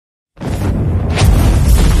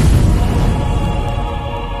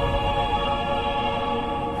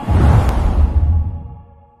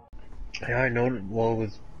Yeah, I know. Well, it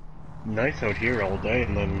was nice out here all day,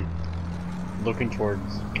 and then looking towards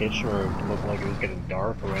Kitchener, it looked like it was getting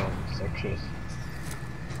dark around 6ish.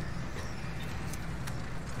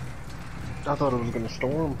 I thought it was gonna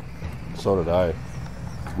storm. So did I.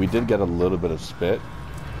 We did get a little bit of spit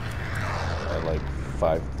at like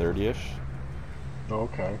 5:30ish,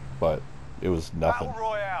 Okay. but it was nothing. Battle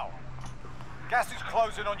Royale. Gas is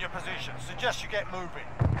closing on your position. Suggest you get moving.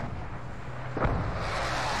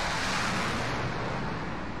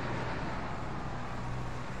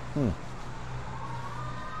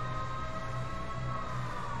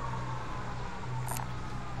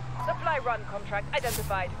 Supply run contract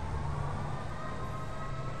identified.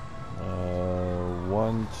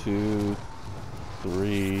 1, 2,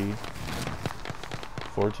 3,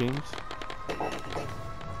 4 teams.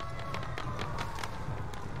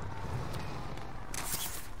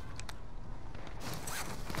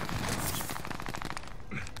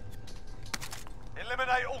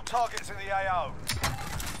 Eliminate all targets in the AO.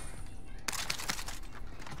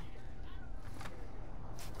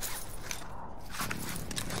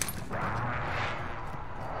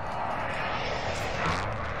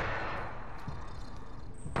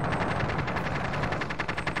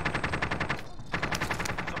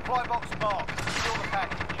 Supply box marked. Secure the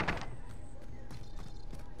package.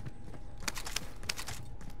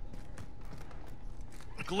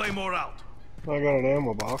 Claymore out. I got an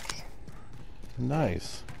ammo box.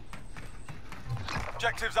 Nice.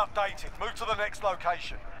 Objectives updated. Move to the next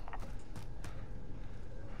location.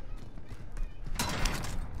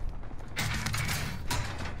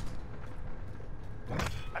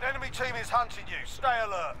 An enemy team is hunting you. Stay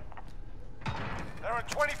alert. There are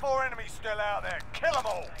 24 enemies still out there. Kill them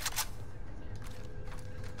all.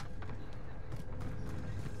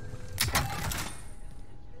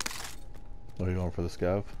 Are you going for the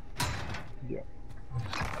scav? Yeah.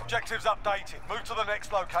 Objectives updated. Move to the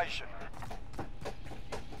next location.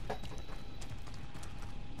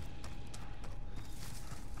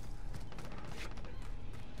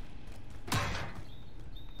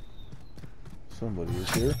 Somebody is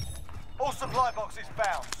here. All supply boxes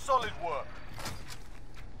found. Solid work.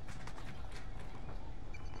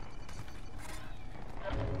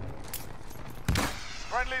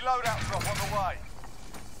 Friendly loadout drop on the way.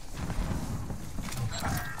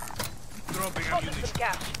 Dropping Spotted ammunition. some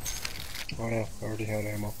cash. Oh yeah, I already had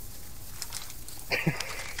ammo.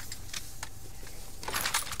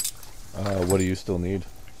 What do you still need?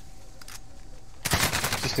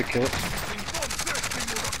 Just a kit.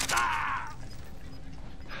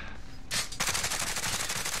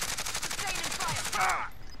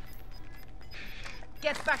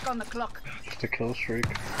 Get back on the clock. Just a kill streak.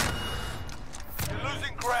 You're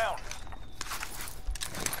losing ground.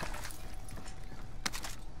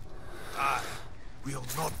 I will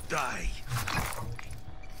not die.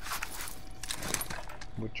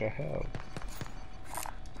 Which I have.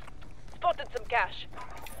 Spotted some cash.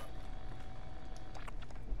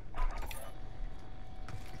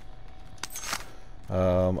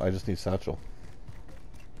 I just need satchel.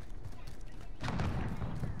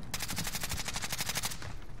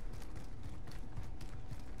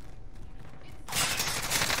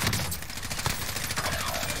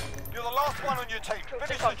 You're the last one on your team.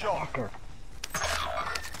 Finish the job. Fucker.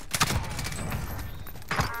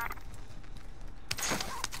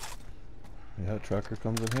 Yeah, tracker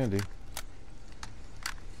comes in handy.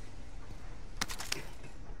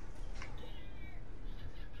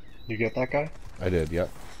 You get that guy? I did, yep.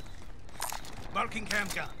 Marking cam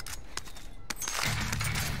gun.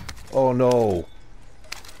 Oh no!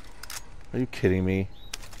 Are you kidding me?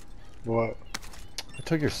 What? I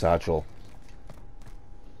took your satchel.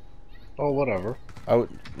 Oh, whatever.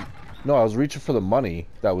 No, I was reaching for the money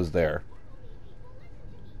that was there.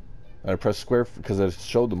 And I pressed square because it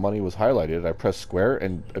showed the money was highlighted. I pressed square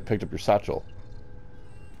and I picked up your satchel.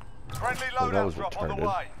 Friendly Oh, that was loadout drop on the retarded.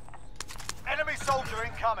 way. Enemy soldier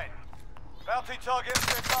incoming. Bounty targets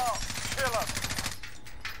been marked. Kill them.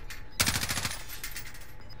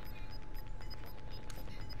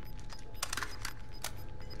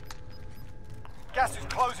 Gas is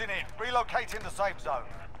closing in. Relocating the safe zone.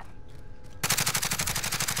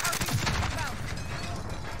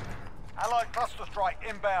 Allied cluster strike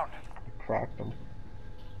inbound. Cracked him.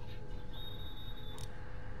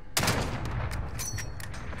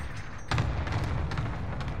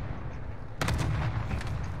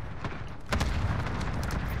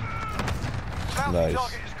 Bounty Nice.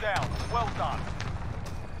 target is down. Well done.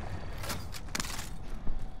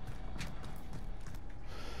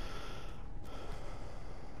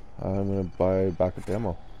 I'm gonna buy backup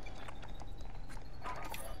ammo.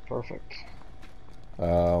 Perfect.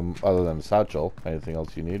 Other than satchel, anything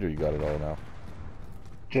else you need, or you got it all now?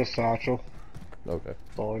 Just satchel. Okay.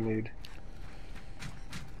 That's all I need.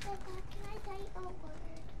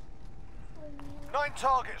 9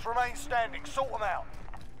 targets remain standing. Sort them out.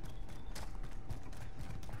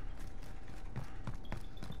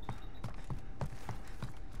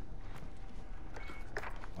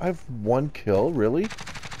 I have 1 kill, really?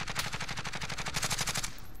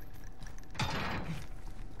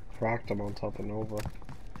 Cracked him on top of Nova.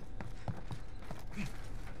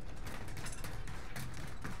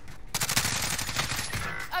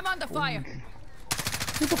 I'm under fire.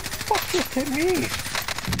 Who the fuck just hit me?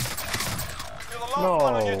 You're the last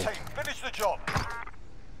one on your No. team. Finish the job.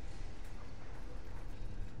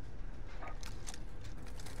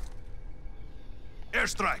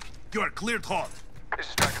 Airstrike. You are cleared hot. This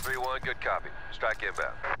is Striker 3-1, good copy. Strike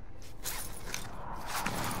inbound.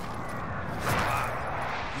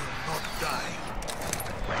 You'll not die.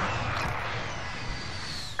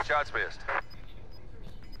 Shots missed.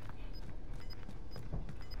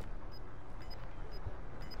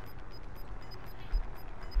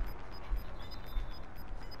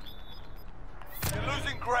 You're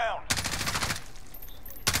losing ground.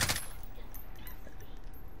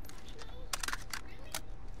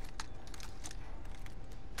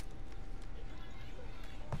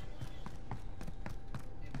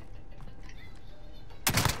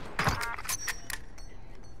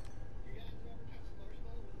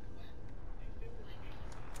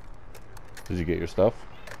 Did you get your stuff?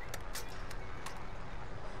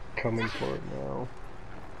 Coming for it now.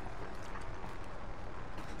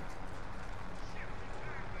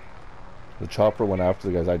 The chopper went after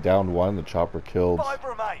the guys. I downed 1. The chopper killed. 5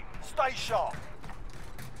 remain. Stay sharp.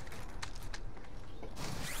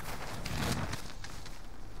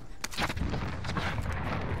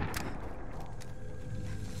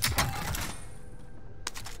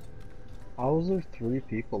 How is there 3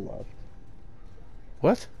 people left?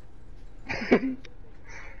 What?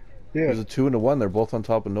 Yeah. There's a 2 and a 1. They're both on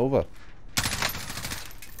top of Nova.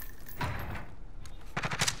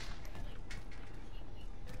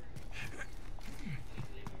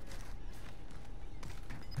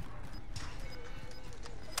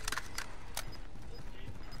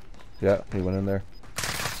 Yeah, he went in there.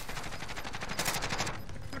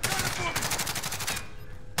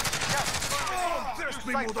 New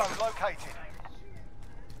safe zone located.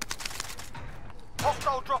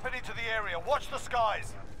 Hostile dropping into the area. Watch the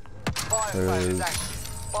skies. Fire There sale is is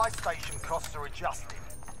active. Buy station costs are adjusted.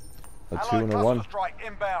 a 2 Allied and a cluster 1. strike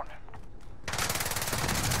inbound.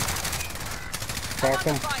 Cracked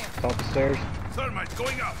him. Top the stairs. Thermite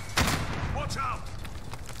going up. Watch out.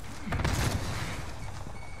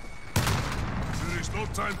 There is no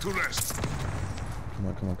time to rest. Come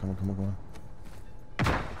on, come on, come on, come on, come on.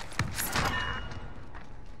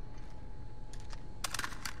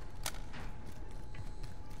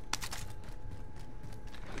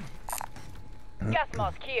 Gas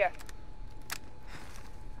mask here.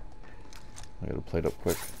 I gotta plate up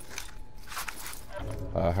quick.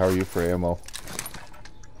 How are you for ammo?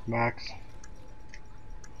 Max.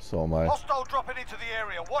 So am I. Hostile dropping into the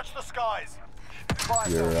area. Watch the skies. Fire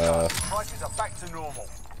Your, sale prices are back to normal.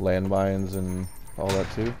 Landmines and all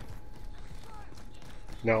that too?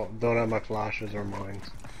 No, don't have my flashes or mines.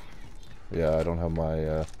 Yeah, I don't have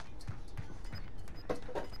my,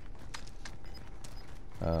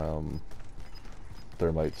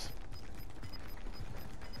 thermites.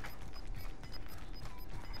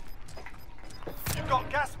 You've got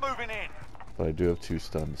gas moving in. But I do have 2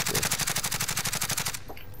 stuns still.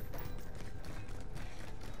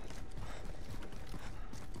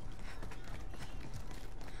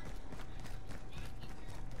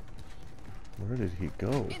 Where did he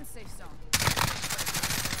go? In safe zone.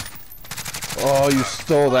 Oh, you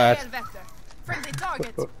stole that! Vector. Friendly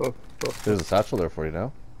target. There's a satchel there for you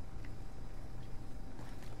now.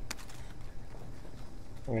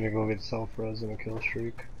 I'm gonna go get self-res and a kill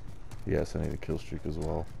streak. Yes, I need a kill streak as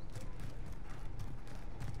well.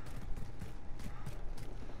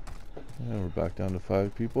 Yeah, we're back down to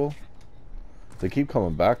 5 people. They keep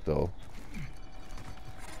coming back though.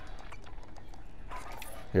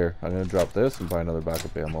 Here, I'm gonna drop this and buy another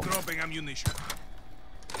backup ammo. Dropping ammunition.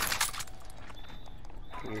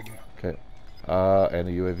 Okay. And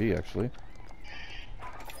a UAV actually.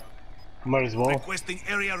 Might as well. Requesting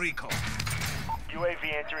area recon.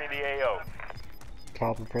 UAV entering the AO.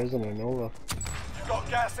 Top of prison and Nova. You've got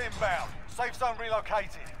gas inbound. Safe zone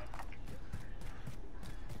relocated.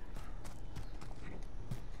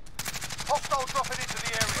 Hostile dropping into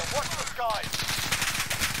the area. Watch the skies.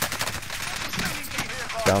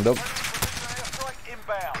 Downed up. Airstrike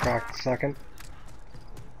inbound. Cracked second.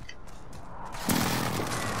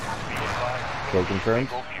 Kill confirmed.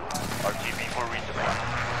 Go fuel. RTB for resupply.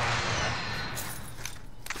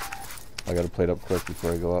 I gotta plate up quick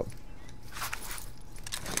before I go up.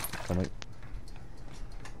 Coming.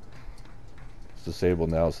 It's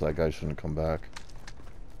disabled now, so that guy shouldn't come back.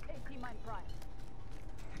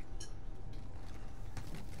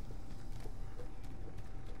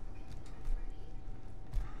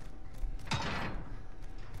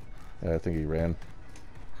 Yeah, I think he ran.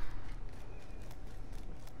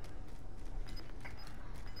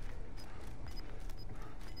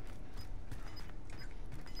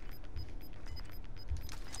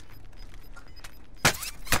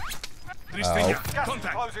 Pristina, Gas is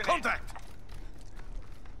contact! closing in. Contact!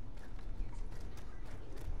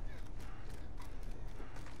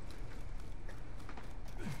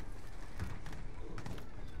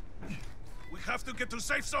 We have to get to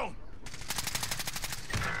safe zone.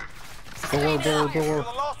 Door, door, You're door. the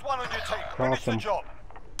last one on your team. Cross Finish the him. job.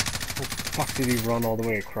 How the fuck did he run all the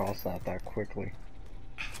way across that quickly?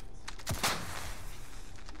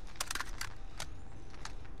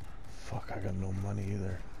 Fuck, I got no money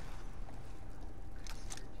either.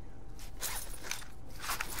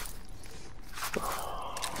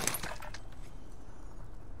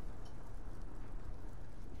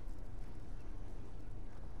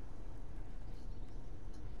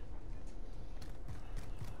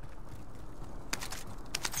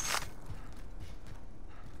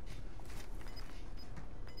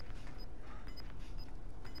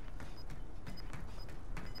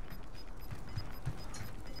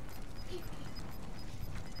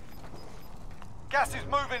 Gas is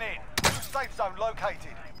moving in. New safe zone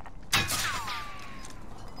located.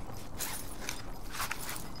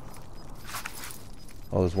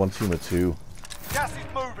 Oh, there's one team of two. Gas is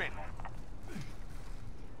moving.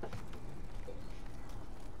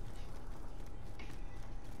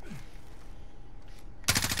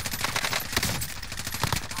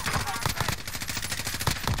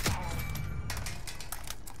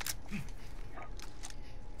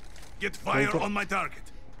 Get fire on my target.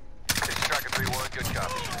 This is Striker 3-1, good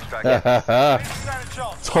copy. Strike in. Stand a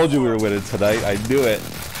chance. Told you we were winning tonight. I knew it.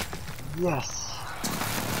 Yes.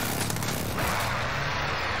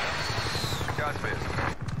 Shots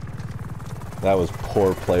missed. That was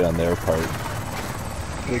poor play on their part.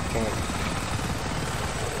 Big time.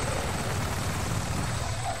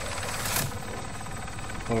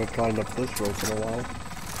 Haven't climbed up this rope in a while.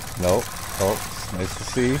 Nope. Oh, it's nice to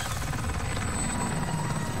see.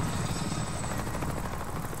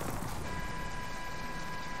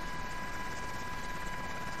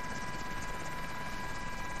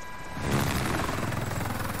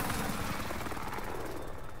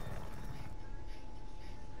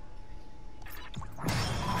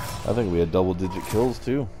 I think we had double-digit kills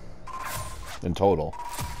too, in total.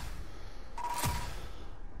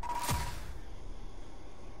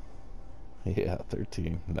 Yeah,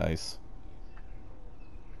 13. Nice.